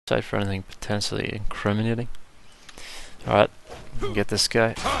watched out for anything potentially incriminating. Alright, get this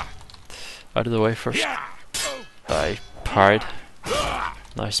guy out of the way first. I parried.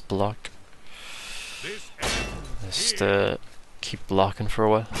 Nice block. Just keep blocking for a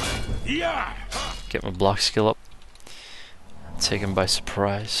while. Get my block skill up. Take him by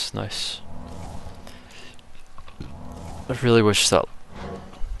surprise. Nice. I really wish that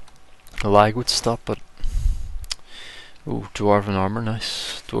the lag would stop, but ooh, dwarven armor,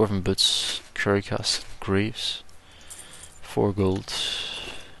 nice. Dwarven boots, curry cast, greaves, 4 gold.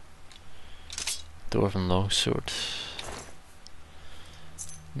 Dwarven longsword.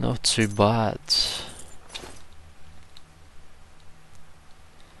 Not too bad.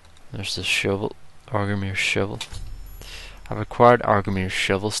 There's the shovel, Argamir's shovel. I've acquired Argamir's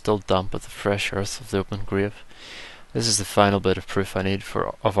shovel, still damp with the fresh earth of the open grave. This is the final bit of proof I need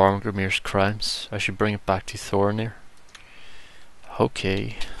of Argamir's crimes. I should bring it back to Thorinir.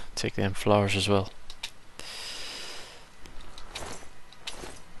 Okay, take them flowers as well.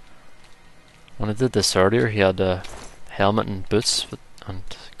 When I did this earlier, he had a helmet and boots and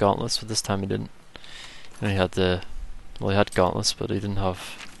gauntlets, but this time he didn't. And he had he had gauntlets, but he didn't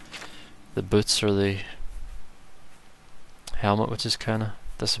have the boots or the helmet, which is kind of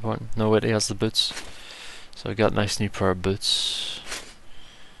disappointing. No, wait, he has the boots. So I got a nice new pair of boots.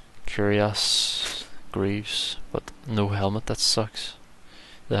 Curious, greaves, but no helmet, that sucks.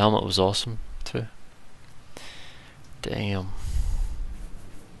 The helmet was awesome too. Damn.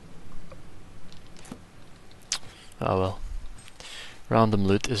 Oh well. Random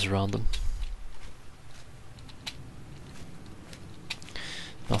loot is random.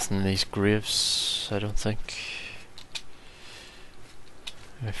 Nothing in these graves, I don't think.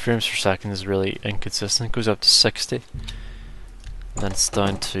 My frames per second is really inconsistent. It goes up to 60, and then it's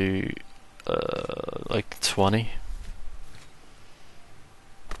down to like 20.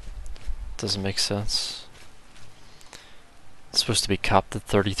 Doesn't make sense. It's supposed to be capped at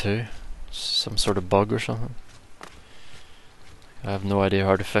 32. Some sort of bug or something. I have no idea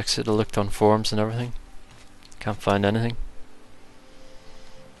how to fix it. I looked on forums and everything. Can't find anything.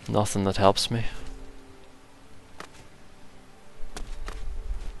 Nothing that helps me.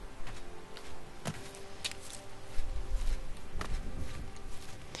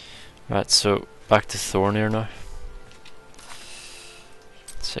 Right, so back to Thorinir now.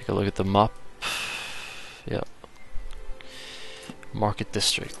 Let's take a look at the map. Yeah. Market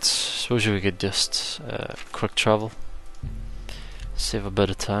district. Suppose we could just quick travel. Save a bit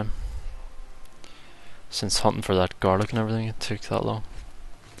of time. Since hunting for that garlic and everything, it took that long.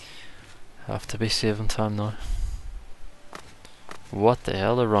 Have to be saving time now. What the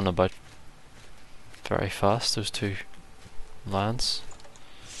hell? They run about very fast, those two lions.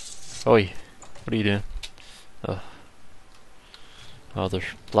 Oi, what are you doing? Oh, they're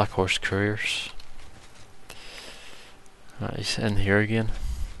black horse couriers. Right, he's in here again.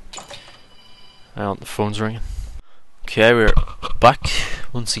 The phone's ringing. Okay, we're back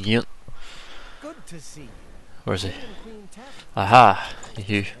once again. Good to see you. Where's he? Aha!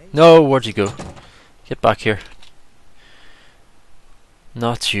 You. No, where'd you go? Get back here.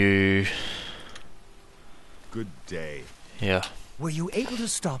 Not you. Good day. Yeah. Were you able to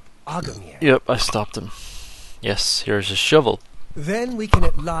stop Argamir? Yep, I stopped him. Yes, here's a shovel. Then we can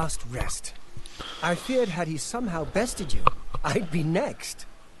at last rest. I feared had he somehow bested you, I'd be next.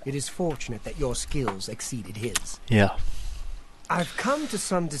 It is fortunate that your skills exceeded his. Yeah. I've come to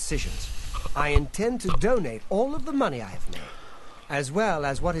some decisions. I intend to donate all of the money I have made, as well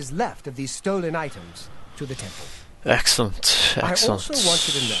as what is left of these stolen items, to the temple. Excellent. Excellent. I also want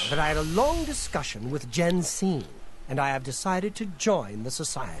you to know that I had a long discussion with Jensine, and I have decided to join the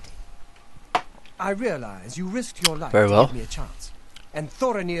society. I realize you risked your life Very to well. give me a chance, and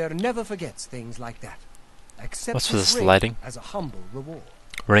Thorinir never forgets things like that. Accept What's with this ring lighting? as a humble reward.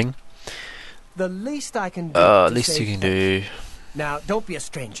 Ring? The least I can do. At least you can do. Now, don't be a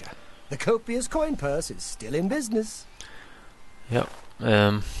stranger. The copious coin purse is still in business. Yep.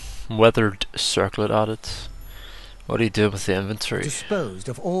 Weathered circlet added. What do you do with the inventory? Disposed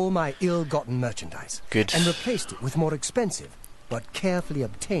of all my ill-gotten merchandise. Good. And replaced it with more expensive, but carefully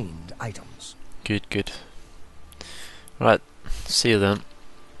obtained items. Good, good. Right. See you then.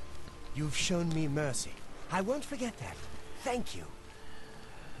 You've shown me mercy. I won't forget that. Thank you.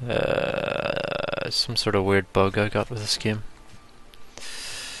 Some sort of weird bug I got with this game.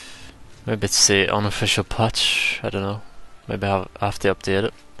 Maybe it's the unofficial patch, I don't know. Maybe I have to update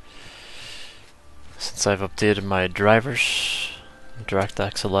it. Since I've updated my drivers,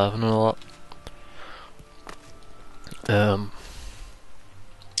 DirectX 11 and all that.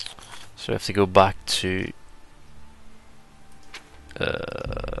 So I have to go back to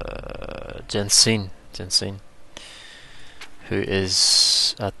Jensine, who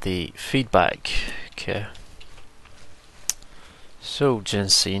is at the feedback. Okay. So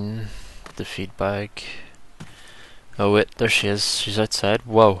Jensine, the feedback. Oh wait, there she is. She's outside.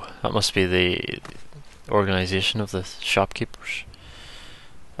 Whoa, that must be the organization of the shopkeepers,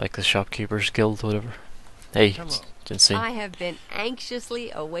 like the shopkeepers guild, whatever. Hey, Jensine. I have been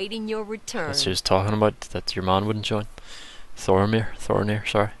anxiously awaiting your return. That's who was talking about. That your man wouldn't join. Thorinir,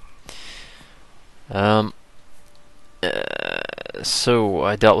 sorry. So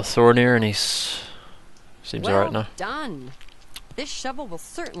I dealt with Thorinir, and he's seems well alright now. Done. This shovel will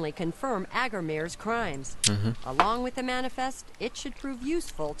certainly confirm Agarmir's crimes. Mm-hmm. Along with the manifest, it should prove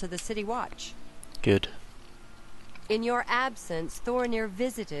useful to the City Watch. Good. In your absence, Thorinir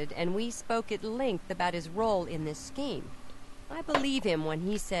visited, and we spoke at length about his role in this scheme. I believe him when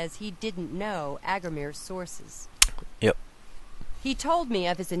he says he didn't know Agarmir's sources. Yep. He told me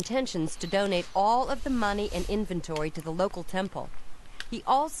of his intentions to donate all of the money and inventory to the local temple. He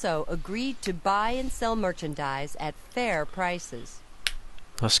also agreed to buy and sell merchandise at fair prices.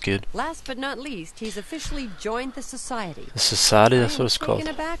 That's good. Last but not least, he's officially joined the society. The society, that's what it's I am called.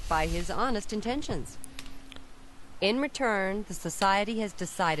 taken aback by his honest intentions. In return, the society has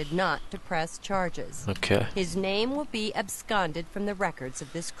decided not to press charges. Okay. His name will be absconded from the records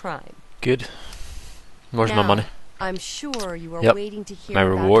of this crime. Good. Where's my Now, money? I'm sure you are Yep. waiting to hear My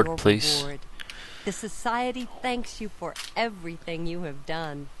about reward, your please. reward. The society thanks you for everything you have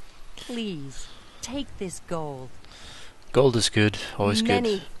done. Please, take this gold. Gold is good. Always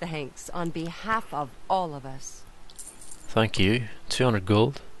Many good. thanks on behalf of all of us. Thank you. 200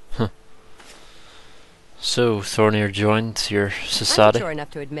 gold. So, Thorinir joined your I'm society? sure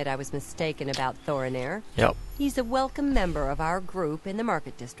enough to admit I was mistaken about Thorinir. Yep. He's a welcome member of our group in the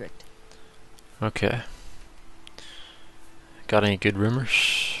Market District. Okay. Got any good rumors?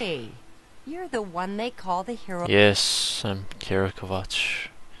 Hey, you're the one they call the hero. Yes, I'm Kira Kovac.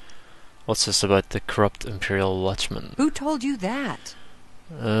 What's this about the corrupt Imperial Watchman? Who told you that?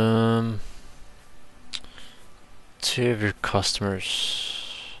 Two of your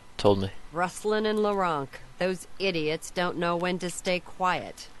customers told me. Rustlin and Laranc. Those idiots don't know when to stay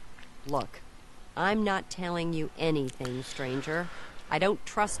quiet. Look, I'm not telling you anything, stranger. I don't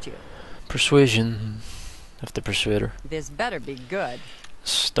trust you. Persuasion. Have to persuade her. This better be good.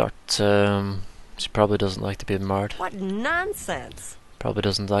 Start, she probably doesn't like to be admired. What nonsense! Probably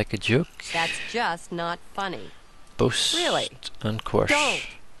doesn't like a joke. That's just not funny. Boast. Really? And course. Don't!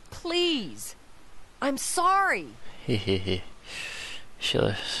 Please! I'm sorry! Hehehe. She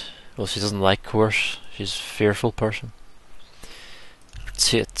doesn't like course. She's a fearful person.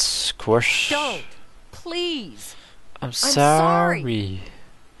 Tits, course. Don't! Please! I'm sorry. sorry.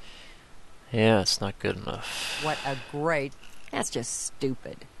 Yeah, it's not good enough. What a great... That's just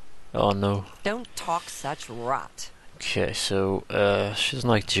stupid. Oh no. Don't talk such rot. Okay, so, she doesn't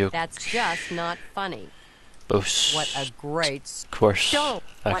like joke. That's just not funny. Boast. What a great... Course. Don't!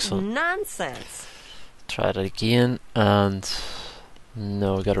 Excellent. What nonsense! Try it again, and...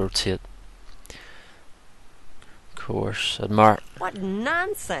 No, I gotta rotate. Course. Admire. What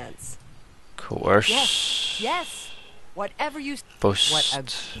nonsense! Course. Yes! Whatever you... Boast. What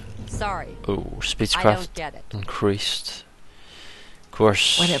a... Sorry. Oh, I don't speechcraft get it. increased.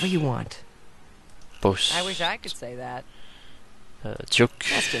 Course. Whatever you want. Boast. I wish I could say that. Joke.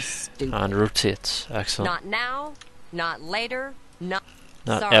 That's just stupid. And rotate. Excellent. Not now, not later, not...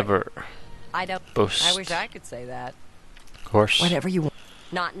 Not sorry. ever. I don't... Boast. I wish I could say that. Course. Whatever you want.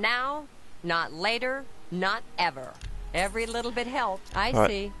 Not now, not later, not ever. Every little bit helped. I Alright,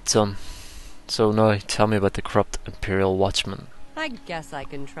 see. done. So now tell me about the corrupt Imperial Watchman. I guess I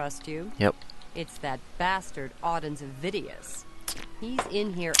can trust you. Yep. It's that bastard Audens Avidius. He's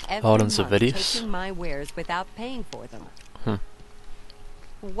in here every Audens month Avidius? taking my wares without paying for them.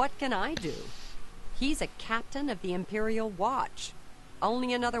 What can I do? He's a captain of the Imperial Watch.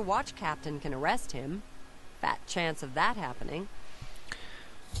 Only another watch captain can arrest him. Fat chance of that happening.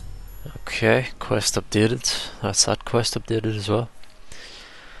 Okay, quest updated. That's that quest updated as well.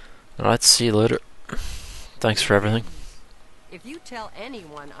 Alright, see you later. Thanks for everything. If you tell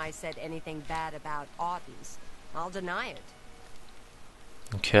anyone I said anything bad about Audens, I'll deny it.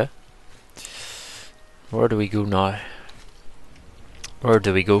 Okay. Where do we go now? Where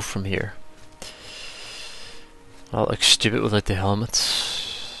do we go from here? I look stupid without the helmet.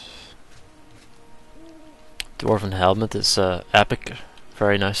 Dwarven helmet is epic.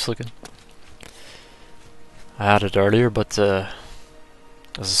 Very nice looking. I had it earlier, but as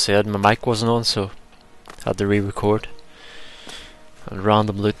I said, my mic wasn't on, so I had to re-record. And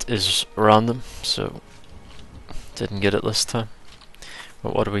random loot is random, so didn't get it this time.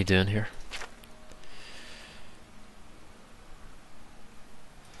 But what are we doing here?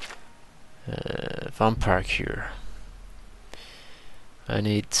 Vampire cure. I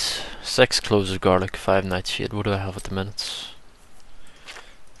need 6 cloves of garlic, 5 nightshade. What do I have at the minute?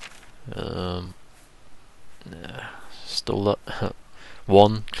 Nah, stole that.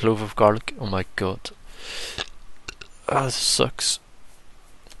 1 clove of garlic. Oh my god. Ah, this sucks.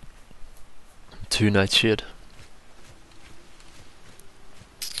 2 nightshade.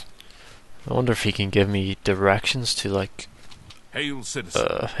 I wonder if he can give me directions to, like, Hail,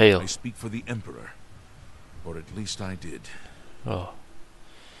 citizen. hail. I speak for the Emperor. Or at least I did. Oh.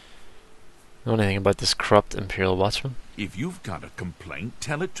 Know anything about this corrupt Imperial Watchman? If you've got a complaint,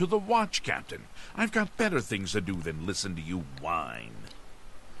 tell it to the watch captain. I've got better things to do than listen to you whine.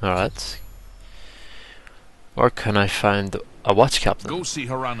 Alright. Where can I find a watch captain? Go see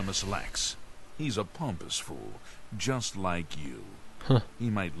Hieronymus Lax. He's a pompous fool, just like you. Huh. He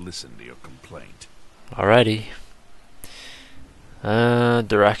might listen to your complaint. Alrighty.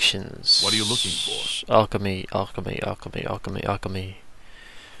 Directions. What are you looking for? Alchemy, alchemy, alchemy, alchemy, alchemy.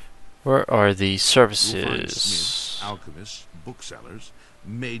 Where are the You'll find services? smiths, alchemists, booksellers,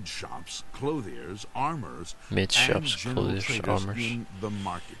 maid shops, clothiers, armorers, Maid and shops, general clothiers, traders armors. in the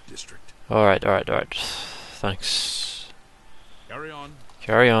market district. Alright, alright, alright. Thanks. Carry on.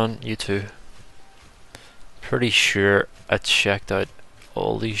 Carry on, you two. Pretty sure I checked out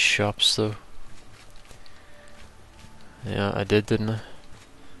all these shops though. Yeah, I did, didn't I?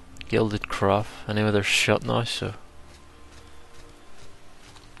 Gilded Craft. Anyway, they're shut now, so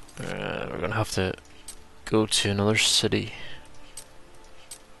we're gonna have to go to another city.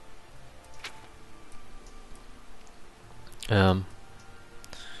 Let's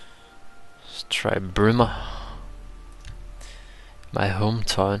try Bruma, my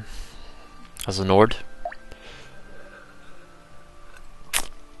hometown, as a Nord.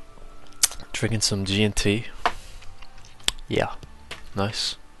 Drinking some G&T. Yeah,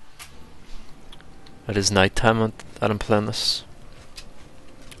 nice. It is night time that I'm playing this.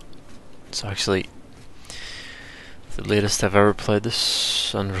 It's actually the latest I've ever played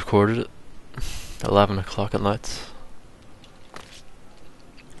this and recorded it. 11 o'clock at night.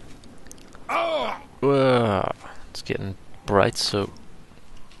 Whoa, it's getting bright, so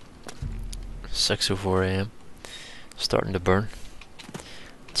 6:04 AM. Starting to burn.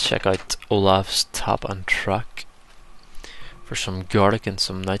 Check out Olaf's Tap and Track for some garlic and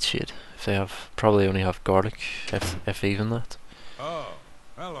some nightshade. If they have, probably only have garlic, if even that. Oh,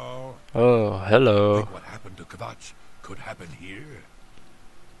 hello. Oh, hello. Think what happened to Kvatch could happen here?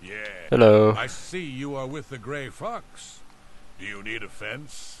 Yeah. Hello. I see you are with the Grey Fox. Do you need a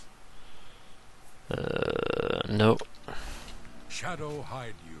fence? No. Shadow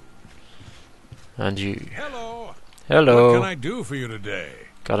hide you. And you. Hello. Hello. What can I do for you today?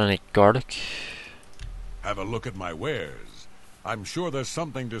 Got any garlic? Have a look at my wares. I'm sure there's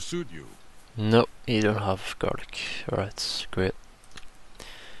something to suit you. No, you don't have garlic. Alright, great.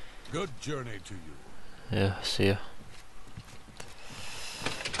 Good journey to you. Yeah, see ya.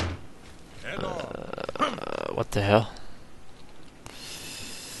 Head on. What the hell?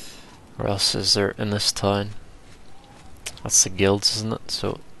 Where else is there in this town? That's the guilds, isn't it?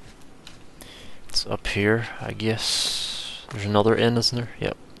 So it's up here, I guess. There's another inn, isn't there?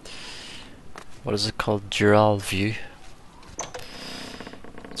 Yep. What is it called? Dural View.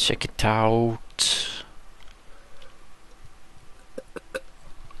 Check it out.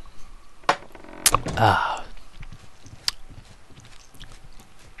 Ah.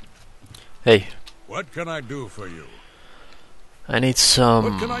 Hey, What can I do for you? I need some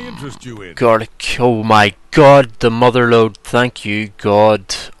What can I interest you in? garlic. Oh my god, the motherload. Thank you,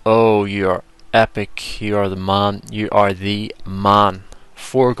 God. Oh, you are epic. You are the man. You are the man.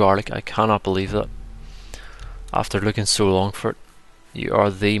 4 garlic. I cannot believe that. After looking so long for it. You are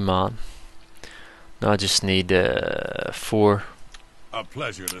the man. Now I just need 4. A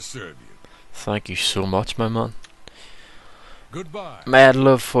pleasure to serve you. Thank you so much, my man. Goodbye. Mad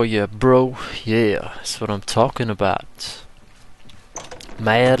love for you, bro. Yeah, that's what I'm talking about.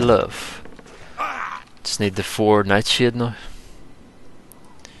 Mad love. Just need the 4 nightshade now.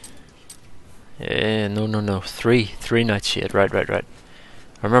 Yeah, no. 3 nightshade. Right. I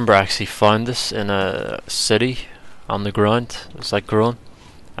remember I actually found this in a city on the ground. It was like growing.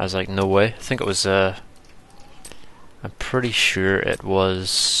 I was like, no way. I think it was I'm pretty sure it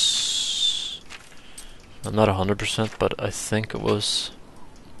was, I'm not 100%, but I think it was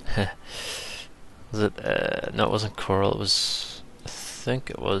was it no, it wasn't coral. It was, I think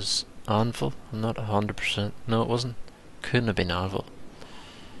it was anvil. I'm not 100%. No, it wasn't. Couldn't have been anvil.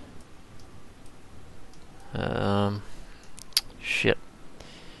 Shit.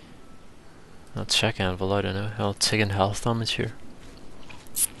 I'll check anvil out anyway. I'll take in health damage here.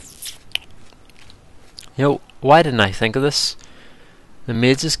 You know, why didn't I think of this? The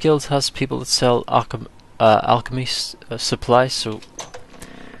Mages Guild has people that sell alchemy supplies, so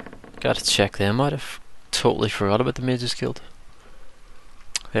gotta check them out. I've totally forgot about the Mages Guild.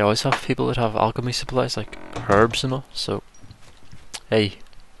 They always have people that have alchemy supplies, like herbs and all, so... Hey,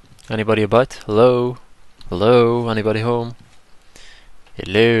 anybody about? Hello? Hello? Anybody home?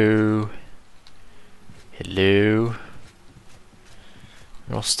 Hello? Hello?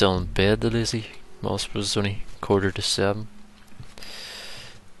 You're all still in bed, the lazy. Well, I suppose it's only 7:15.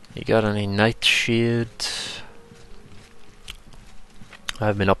 You got any nightshade?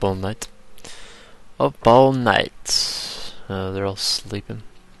 I've been up all night. Up all night. They're all sleeping.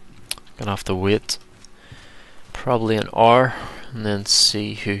 Gonna have to wait probably an hour and then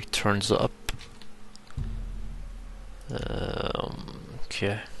see who turns up.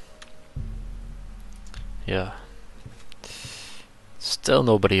 Okay. Yeah. Still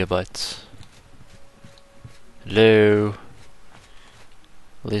nobody about. Hello.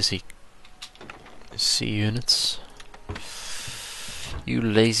 Lazy C units. You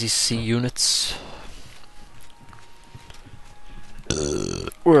lazy C units.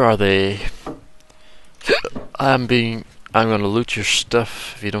 Where are they? I'm gonna loot your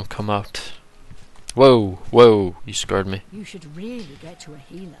stuff if you don't come out. Whoa, whoa, you scared me. You should really get to a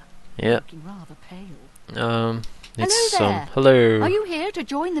healer. Yeah. Looking rather pale. Need Hello some. there. Hello. Are you here to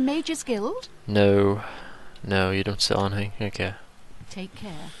join the Mages Guild? No. No, you don't sell anything. Okay. Take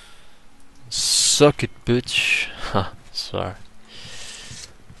care. Suck it, bitch. Huh, sorry.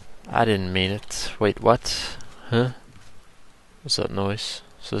 I didn't mean it. Wait, what? Huh? What's that noise?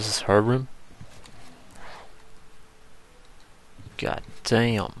 So this is her room? God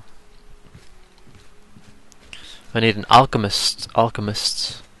damn. I need an alchemist.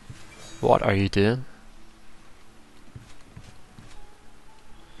 Alchemists. What are you doing?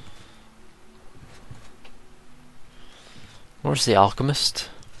 Where's the alchemist?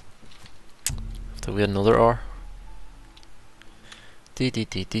 Have to wait another hour.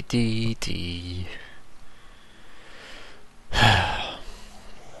 Dee.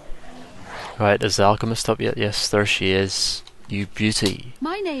 Right, is the alchemist up yet? Yes, there she is. You beauty.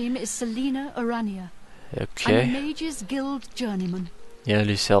 My name is Selena Arania. I'm a Okay. Mages Guild journeyman. Yeah,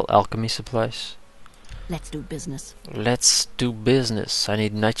 you sell alchemy supplies. Let's do business. Let's do business. I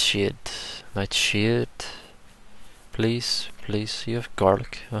need nightshade. Nightshade. Please, please. You have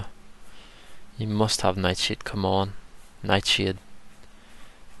garlic. You must have nightshade. Come on. Nightshade.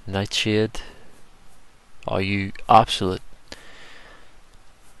 Nightshade. Are you absolute?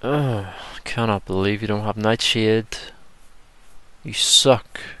 Cannot believe you don't have nightshade. You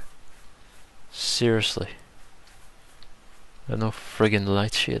suck. Seriously. I have no friggin'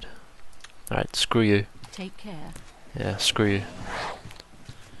 nightshade. Alright, screw you. Take care. Yeah, screw you.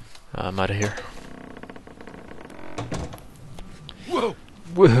 I'm out of here. Whoa!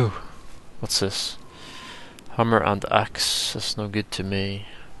 Woohoo! What's this? Hammer and axe. That's no good to me.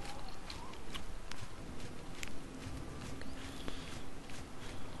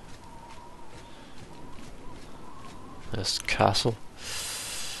 This castle.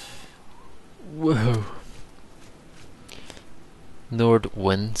 Woohoo! Nord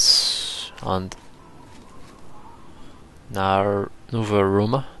winds and Nova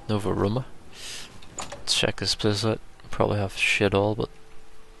Roma. Let's check this place out. Probably have shit all, but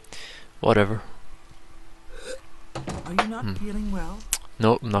whatever. Are you not feeling well?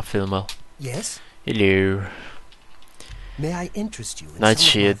 No, I'm not feeling well. Yes? Hello. May I interest you in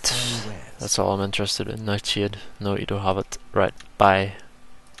Nightshade. some of my fine wares? That's all I'm interested in. Nightshade. No, you don't have it. Right, bye.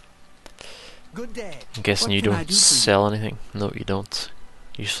 Good day. I'm guessing What you can I don't do for you? sell anything. No, you don't.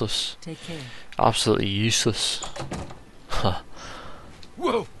 Useless. Take care. Absolutely useless. Huh.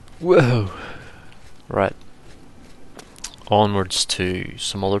 Whoa! Whoa. Right. Onwards to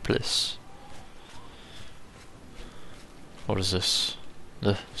some other place. What is this?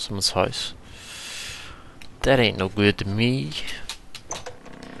 Someone's house. That ain't no good to me.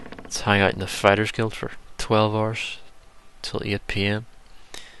 Let's hang out in the Fighters Guild for 12 hours till 8 PM.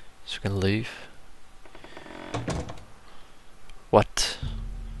 So we can leave. What?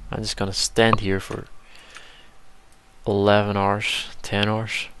 I'm just gonna stand here for 11 hours, 10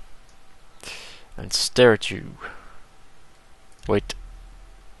 hours and stare at you. Wait.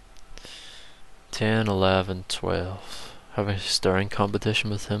 10, 11, 12. Have a staring competition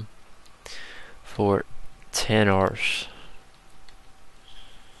with him for 10 hours.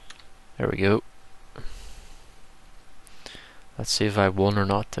 There we go. Let's see if I won or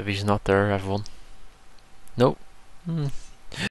not. If he's not there, I've won. Nope.